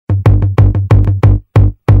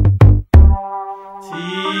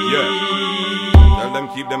and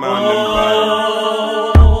keep them on them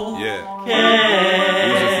vibe. Yeah.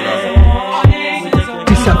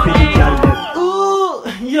 Ooh,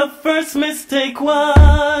 your first mistake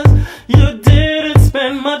was you didn't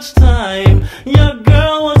spend much time. Your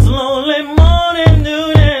girl was lonely morning,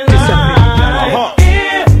 noon, and night.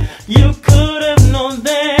 If you could have known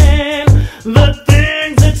then the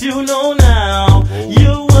things that you know now,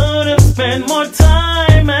 you would have spent more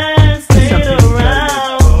time and stayed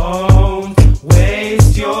around. Don't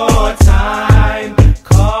waste your time,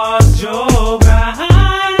 cause your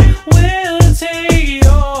bride will take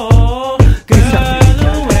your girl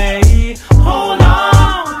away. Hold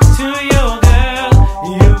on to your girl,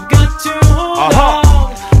 you've got to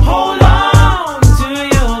hold on to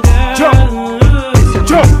your girl.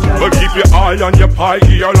 Jump. But keep your eye on your pie,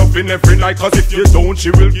 you're loving every night, cause if you don't, she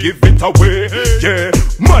will give it away. Yeah,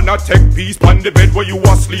 man, I take peace on the bed where you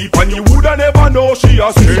asleep, and you woulda never know she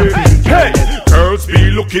a stay. Hey, girls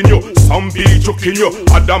be looking you, some be joking you.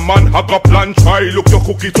 Other man have a plan, try look your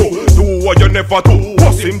cookie too. Do what you never do,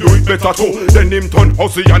 what's him do it better too. Then him turn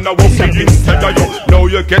pussy and I walk big instead of you. Now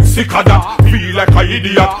you get sick of that, feel like a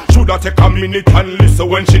idiot. Shoulda take a minute and listen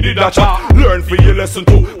when she did that chat. Learn for your lesson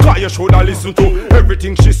too, cause you shoulda listen to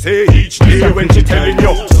everything she say each day when she telling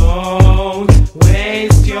you. Don't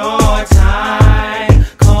waste your time,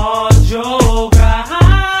 cause your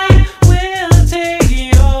bride will take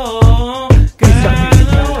your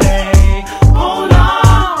girl away. Hold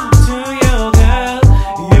on to your girl,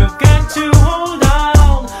 you've got to hold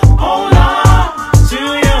on to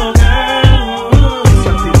your girl.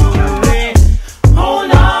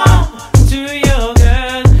 Hold on to your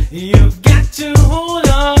girl, you've got to hold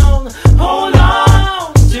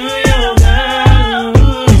on to your girl.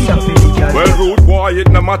 Well, rude boy, it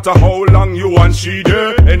no matter how long you and she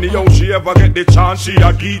there. Anyhow she ever get the chance, she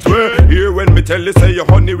a get way. Here when me tell you say your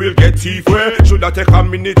honey will get teeth way. Shoulda take a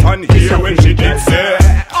minute and hear when she did say,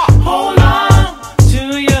 hold on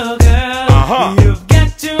to your girl, you've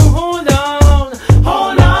got to hold on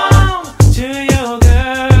to your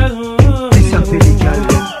girl.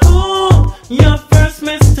 Ooh, your first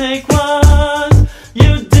mistake was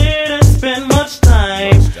you didn't spend much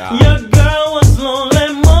time. Your girl was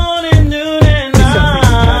lonely morning, noon, and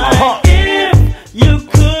night. If you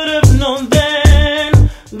could have known then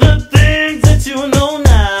the things that you know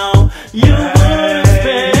now, you would have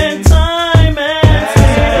spent time and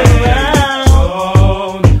stayed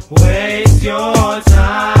around. Don't waste your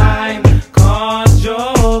time, cause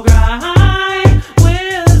your bride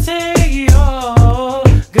will take your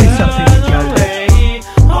girl away.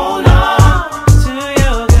 Hold on to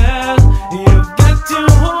your girl, you've got to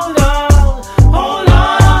hold on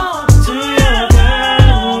to your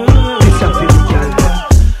girl.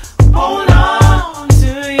 Hold on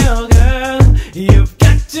to your girl, you've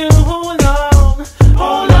got to hold on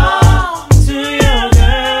to your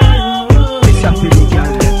girl.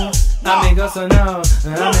 Amigos o no,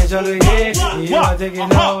 I'm a jolly, you are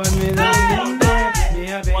taking over me.